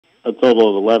A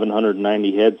total of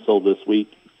 1,190 heads sold this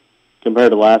week.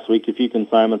 Compared to last week, a few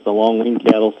consignments of long-weaned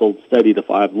cattle sold steady to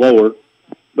 5 lower,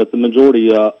 but the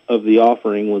majority of the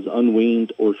offering was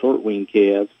unweaned or short-weaned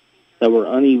calves that were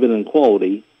uneven in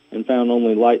quality and found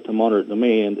only light to moderate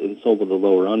demand and sold with a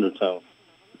lower undertone.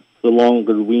 The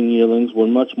longer wean yearlings were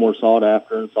much more sought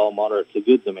after and saw moderate to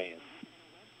good demand.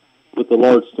 With the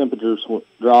large temperatures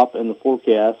drop in the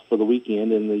forecast for the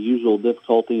weekend and the usual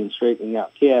difficulty in straightening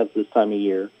out calves this time of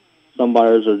year, some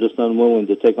buyers are just unwilling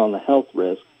to take on the health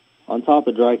risk on top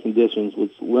of dry conditions,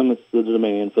 which limits the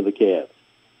demand for the calves.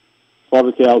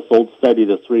 Slaughter cows sold steady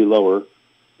to 3 lower.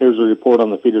 Here's a report on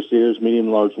the feeder steers, medium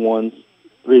and large ones,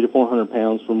 300 to 400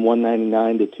 pounds from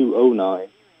 199 to 209.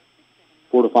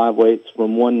 4 to 5 weights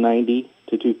from 190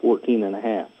 to 214 and a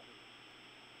half.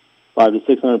 5 to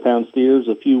 600 pound steers,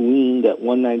 a few weaned at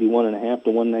 191 and a half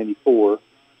to 194,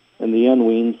 and the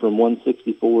unweaned from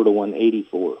 164 to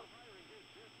 184.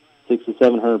 6 to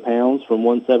 700 pounds from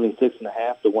 176 and a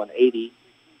half to 180,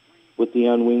 with the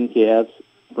unweaned calves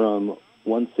from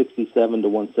 167 to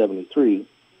 173,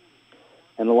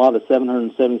 and a lot of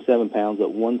 777 pounds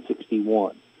at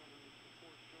 161.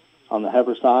 On the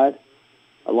heifer side,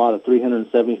 a lot of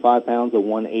 375 pounds at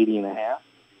 180 and a half,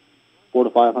 4 to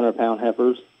 500 pound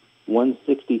heifers,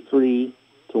 163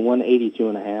 to 182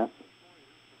 and a half,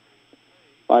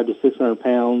 5 to 600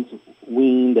 pounds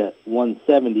weaned at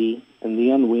 170, and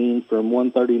the unweaned from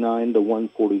 139 to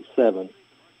 147.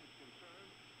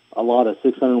 A lot of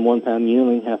 601 pound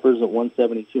yearling heifers at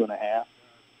 172 and a half,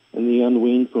 and the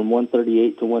unweaned from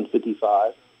 138 to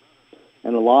 155,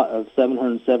 and a lot of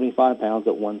 775 pounds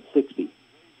at 160.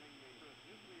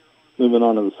 Moving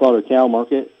on to the slaughter cow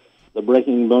market, the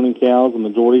breaking and boning cows, the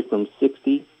majority from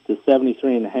 60 to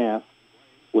 73 and a half,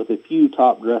 with a few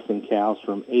top dressing cows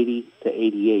from 80 to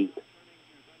 88.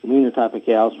 The leaner type of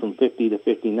cows from 50 to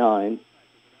 59,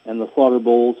 and the slaughter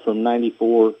bulls from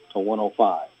 94 to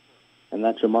 105. And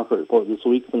that's your market report this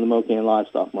week from the Mocan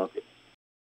Livestock Market.